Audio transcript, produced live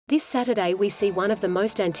This Saturday we see one of the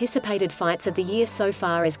most anticipated fights of the year so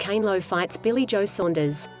far as Canelo fights Billy Joe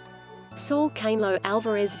Saunders. Saul Canelo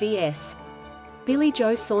Alvarez vs. Billy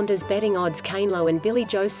Joe Saunders. Betting odds. Canelo and Billy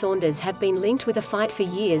Joe Saunders have been linked with a fight for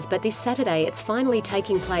years, but this Saturday it's finally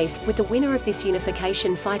taking place, with the winner of this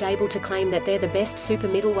unification fight able to claim that they're the best super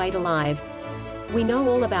middleweight alive. We know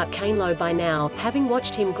all about Canelo by now, having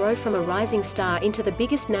watched him grow from a rising star into the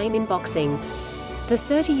biggest name in boxing. The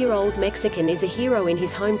 30-year-old Mexican is a hero in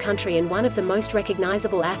his home country and one of the most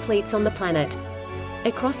recognizable athletes on the planet.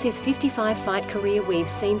 Across his 55-fight career we've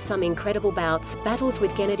seen some incredible bouts, battles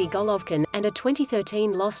with Gennady Golovkin, and a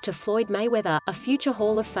 2013 loss to Floyd Mayweather, a future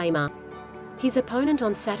Hall of Famer. His opponent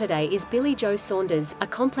on Saturday is Billy Joe Saunders, a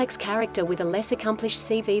complex character with a less accomplished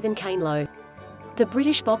CV than Canelo. The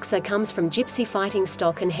British boxer comes from gypsy fighting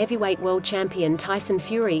stock, and heavyweight world champion Tyson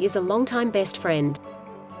Fury is a longtime best friend.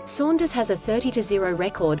 Saunders has a 30-0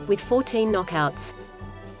 record, with 14 knockouts.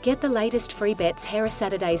 Get the latest free bets.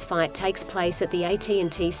 HERESaturday's fight takes place at the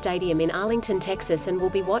AT&T Stadium in Arlington, Texas, and will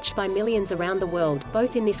be watched by millions around the world,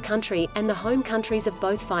 both in this country, and the home countries of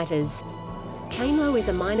both fighters. Canelo is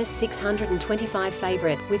a -625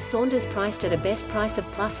 favorite, with Saunders priced at a best price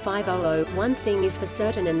of +500. One thing is for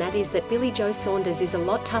certain, and that is that Billy Joe Saunders is a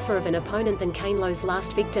lot tougher of an opponent than Canelo's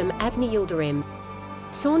last victim, Avni Yildirim.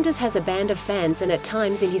 Saunders has a band of fans and at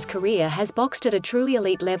times in his career has boxed at a truly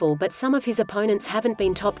elite level, but some of his opponents haven't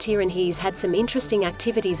been top tier, and he's had some interesting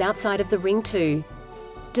activities outside of the ring too.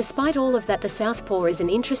 Despite all of that, the southpaw is an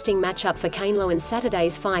interesting matchup for Canelo, and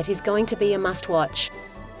Saturday's fight is going to be a must-watch.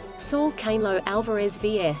 Saul Canelo Alvarez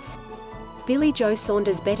vs. Billy Joe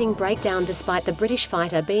Saunders. Betting breakdown. Despite the British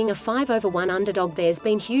fighter being a 5/1 underdog, there's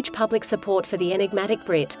been huge public support for the enigmatic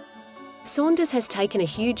Brit. Saunders has taken a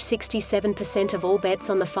huge 67% of all bets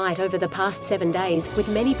on the fight over the past 7 days, with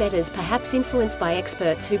many bettors perhaps influenced by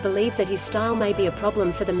experts who believe that his style may be a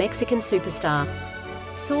problem for the Mexican superstar.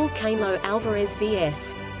 Saul Canelo Alvarez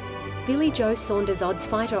vs. Billy Joe Saunders.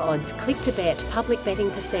 OddsFighterOdds. Click to bet. Public betting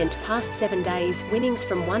percent. Past 7 days, winnings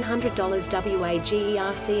from $100.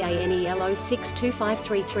 WAGERCANELO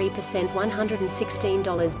 62533%.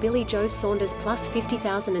 $116. Billy Joe Saunders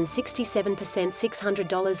 +50,067%.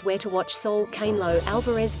 $600. Where to watch Saul Canelo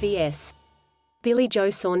Alvarez vs. Billy Joe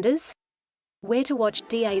Saunders? Where to watch.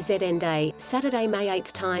 DAZN Day, Saturday, May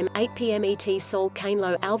 8th. Time, 8 p.m. ET. Saul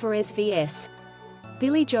Canelo Alvarez vs.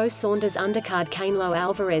 Billy Joe Saunders. Undercard. Canelo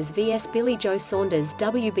Alvarez vs. Billy Joe Saunders.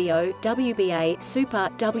 WBO, WBA, Super,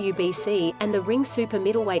 WBC, and the Ring Super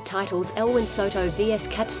Middleweight titles. Elwin Soto vs.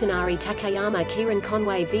 Katsunari TakayamaKieron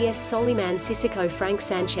Conway vs. Souleymane CissokhoFrank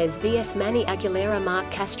Sanchez vs. Manny AguileraMarc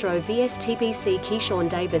Castro vs. TBCKeyshawn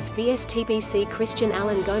Davis vs. TBCChristian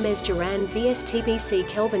Alan Gomez Duran vs.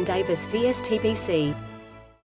 TBCKelvin Davis vs. TBC.